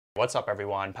What's up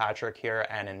everyone, Patrick here,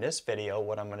 and in this video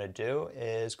what I'm going to do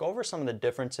is go over some of the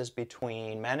differences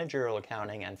between managerial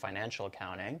accounting and financial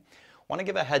accounting. I want to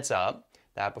give a heads up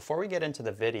that before we get into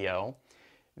the video,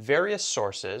 various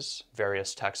sources,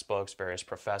 various textbooks, various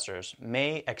professors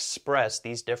may express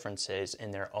these differences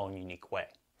in their own unique way.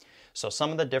 So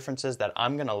some of the differences that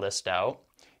I'm going to list out,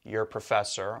 your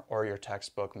professor or your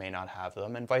textbook may not have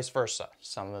them, and vice versa.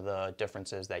 Some of the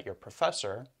differences that your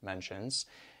professor mentions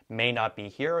may not be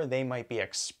here, or they might be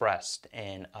expressed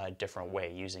in a different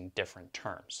way using different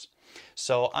terms.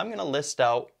 So I'm going to list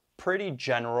out pretty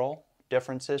general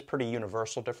differences, pretty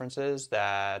universal differences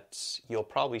that you'll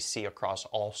probably see across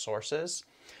all sources,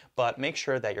 but make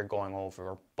sure that you're going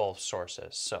over both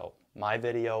sources. So my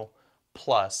video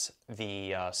plus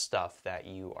the stuff that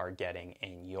you are getting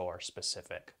in your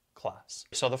specific class.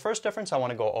 So the first difference I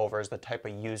want to go over is the type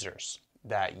of users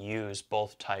that use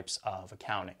both types of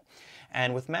accounting.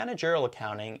 And with managerial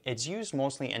accounting, it's used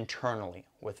mostly internally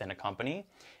within a company,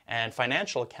 and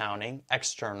financial accounting,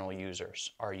 external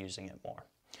users are using it more.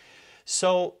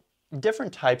 So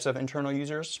different types of internal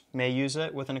users may use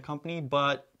it within a company,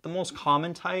 but the most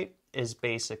common type is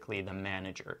basically the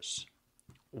managers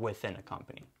within a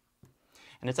company.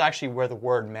 And it's actually where the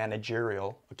word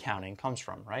managerial accounting comes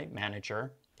from, right?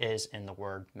 Manager is in the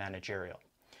word managerial.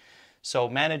 So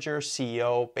manager,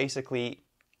 CEO, basically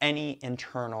any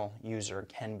internal user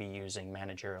can be using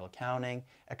managerial accounting.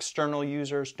 External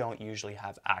users don't usually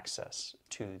have access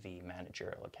to the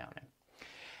managerial accounting.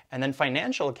 And then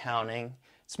financial accounting,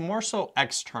 it's more so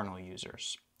external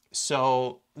users.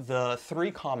 So the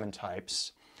three common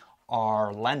types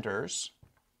are lenders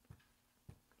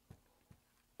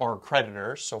or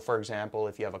creditors. So for example,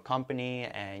 if you have a company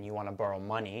and you want to borrow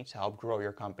money to help grow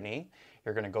your company,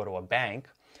 you're going to go to a bank.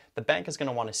 The bank is going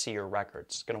to want to see your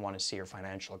records, it's going to want to see your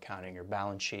financial accounting, your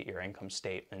balance sheet, your income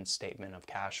statement, statement of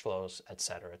cash flows,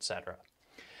 etc., etc.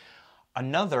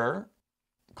 Another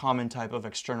common type of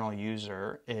external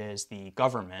user is the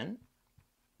government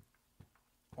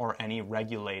or any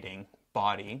regulating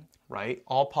body, right?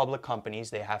 All public companies,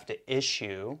 they have to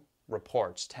issue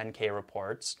reports, 10K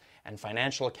reports, and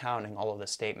financial accounting, all of the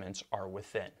statements are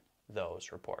within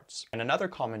those reports. And another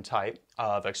common type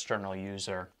of external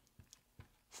user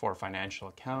for financial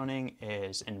accounting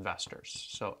is investors.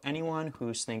 So anyone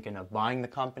who's thinking of buying the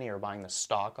company or buying the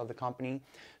stock of the company.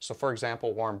 So for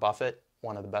example, Warren Buffett,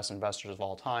 one of the best investors of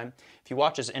all time. If you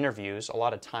watch his interviews, a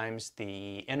lot of times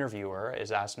the interviewer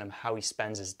is asking him how he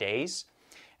spends his days,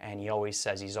 and he always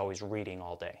says he's always reading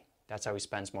all day. That's how he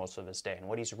spends most of his day. And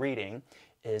what he's reading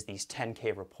is these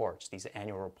 10K reports, these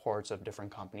annual reports of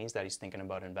different companies that he's thinking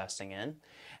about investing in.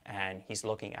 And he's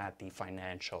looking at the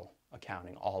financial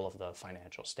accounting, all of the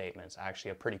financial statements.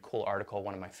 Actually, a pretty cool article,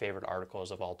 one of my favorite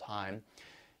articles of all time,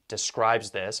 describes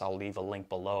this. I'll leave a link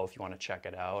below if you want to check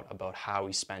it out, about how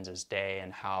he spends his day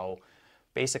and how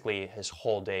basically his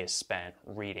whole day is spent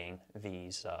reading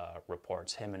these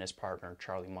reports, him and his partner,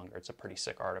 Charlie Munger. It's a pretty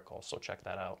sick article, so check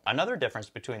that out. Another difference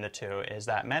between the two is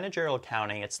that managerial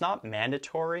accounting, it's not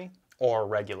mandatory or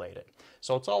regulated.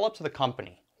 So it's all up to the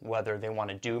company, whether they want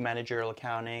to do managerial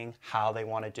accounting, how they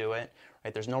want to do it,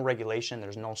 right? There's no regulation,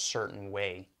 there's no certain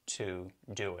way to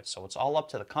do it. So it's all up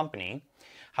to the company.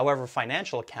 However,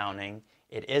 financial accounting,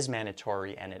 it is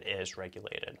mandatory and it is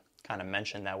regulated. Kind of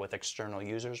mentioned that with external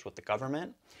users, with the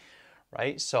government,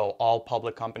 right? So all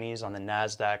public companies on the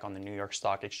NASDAQ, on the New York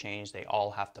Stock Exchange, they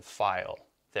all have to file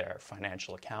their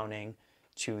financial accounting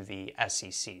to the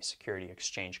SEC, Security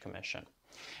Exchange Commission.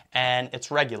 And it's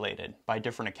regulated by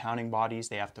different accounting bodies.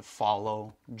 They have to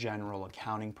follow general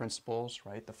accounting principles,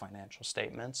 right? The financial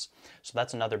statements. So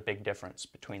that's another big difference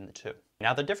between the two.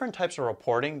 Now, the different types of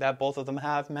reporting that both of them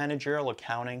have, managerial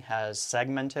accounting has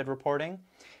segmented reporting,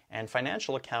 and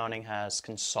financial accounting has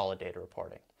consolidated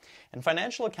reporting. And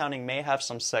financial accounting may have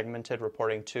some segmented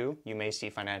reporting too. You may see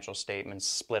financial statements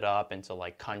split up into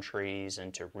like countries,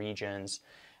 into regions,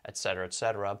 etc.,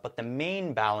 etc. But the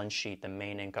main balance sheet, the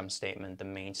main income statement, the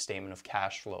main statement of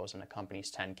cash flows in a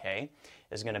company's 10K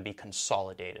is going to be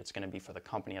consolidated. It's going to be for the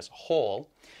company as a whole.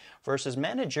 Versus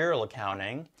managerial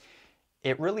accounting,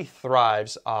 it really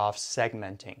thrives off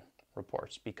segmenting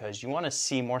reports because you want to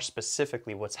see more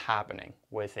specifically what's happening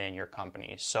within your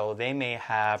company. So they may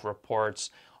have reports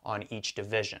on each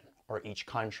division or each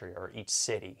country or each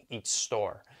city, each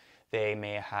store. They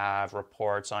may have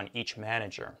reports on each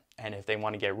manager. And if they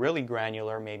want to get really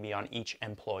granular, maybe on each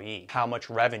employee, how much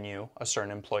revenue a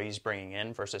certain employee is bringing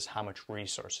in versus how much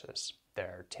resources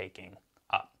they're taking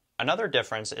up. Another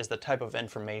difference is the type of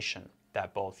information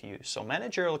that both use. So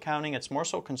managerial accounting, it's more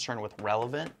so concerned with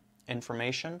relevant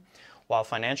information, while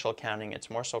financial accounting, it's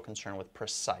more so concerned with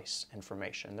precise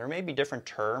information. There may be different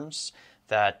terms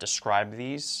that describe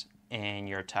these in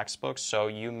your textbook, so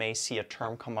you may see a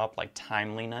term come up like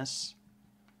timeliness,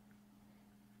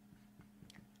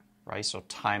 right? So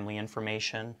timely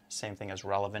information, same thing as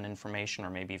relevant information, or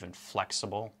maybe even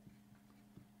flexible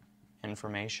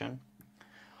information.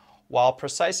 While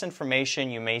precise information,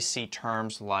 you may see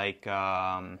terms like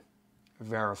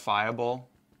verifiable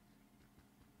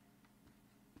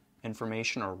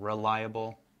information or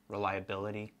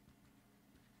reliability.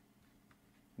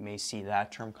 You may see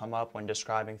that term come up when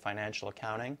describing financial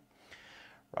accounting,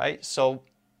 right? So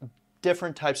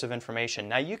different types of information.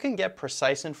 Now you can get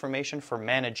precise information for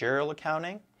managerial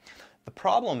accounting. The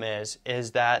problem is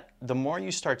that the more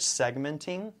you start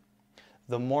segmenting,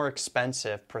 the more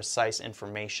expensive precise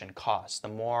information costs, the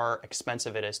more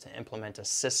expensive it is to implement a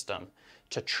system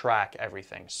to track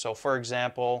everything. So for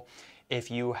example, if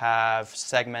you have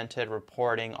segmented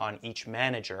reporting on each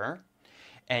manager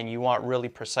and you want really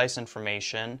precise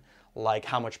information like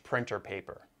how much printer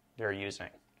paper they're using,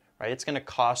 right? It's going to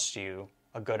cost you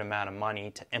a good amount of money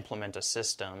to implement a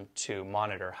system to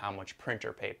monitor how much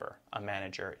printer paper a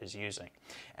manager is using.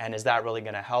 And is that really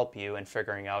going to help you in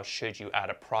figuring out should you add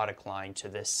a product line to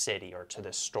this city or to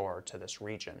this store or to this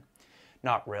region?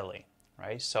 Not really,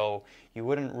 right? So you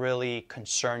wouldn't really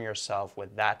concern yourself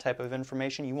with that type of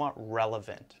information. You want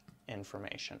relevant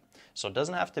information. So it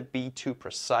doesn't have to be too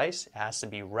precise. It has to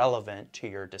be relevant to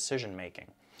your decision making.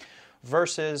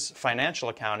 Versus financial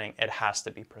accounting, it has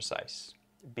to be precise,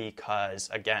 because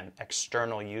again,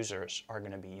 external users are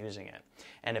going to be using it.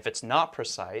 And if it's not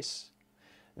precise,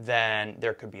 then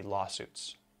there could be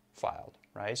lawsuits filed,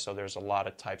 right? So there's a lot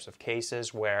of types of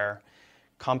cases where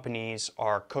companies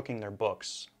are cooking their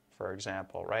books, for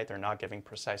example, right? They're not giving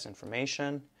precise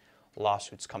information,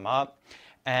 lawsuits come up.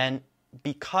 And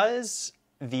because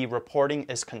the reporting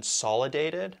is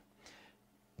consolidated,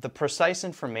 the precise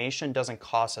information doesn't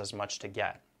cost as much to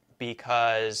get.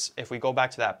 Because if we go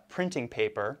back to that printing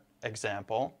paper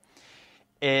example,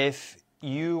 if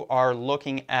you are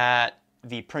looking at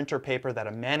the printer paper that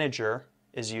a manager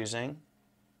is using,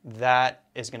 that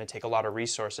is going to take a lot of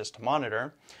resources to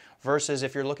monitor, versus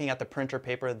if you're looking at the printer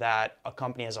paper that a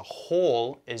company as a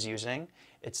whole is using,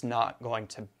 it's not going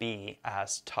to be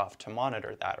as tough to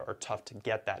monitor that or tough to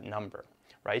get that number,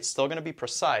 right? It's still going to be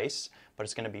precise, but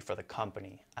it's going to be for the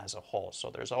company as a whole. So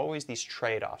there's always these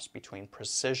trade-offs between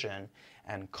precision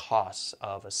and costs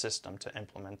of a system to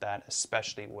implement that,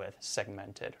 especially with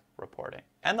segmented reporting.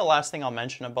 And the last thing I'll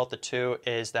mention about the two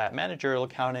is that managerial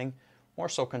accounting, more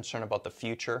so concerned about the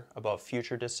future, about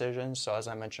future decisions. So as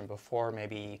I mentioned before,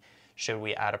 maybe should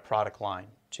we add a product line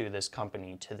to this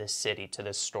company, to this city, to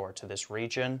this store, to this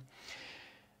region?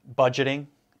 Budgeting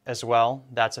as well,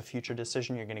 that's a future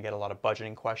decision. You're going to get a lot of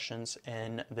budgeting questions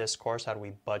in this course. How do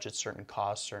we budget certain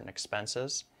costs, certain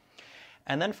expenses?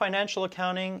 And then financial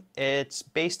accounting, it's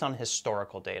based on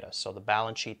historical data. So the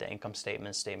balance sheet, the income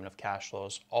statement, statement of cash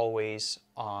flows, always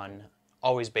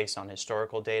based on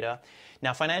historical data.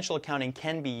 Now, financial accounting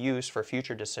can be used for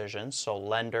future decisions. So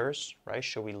lenders, right?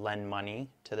 Should we lend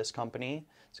money to this company?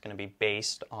 It's going to be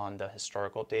based on the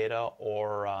historical data.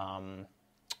 Or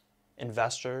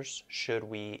investors, should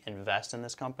we invest in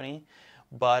this company?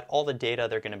 But all the data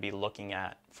they're going to be looking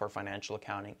at for financial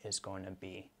accounting is going to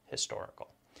be historical.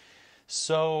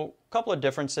 So a couple of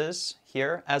differences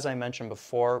here. As I mentioned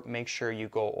before, make sure you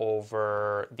go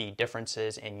over the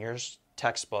differences in your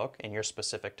textbook, in your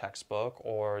specific textbook,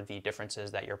 or the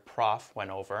differences that your prof went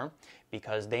over,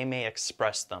 because they may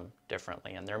express them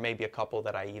differently. And there may be a couple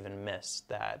that I even missed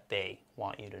that they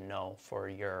want you to know for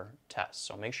your test.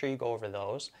 So make sure you go over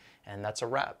those. And that's a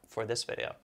wrap for this video.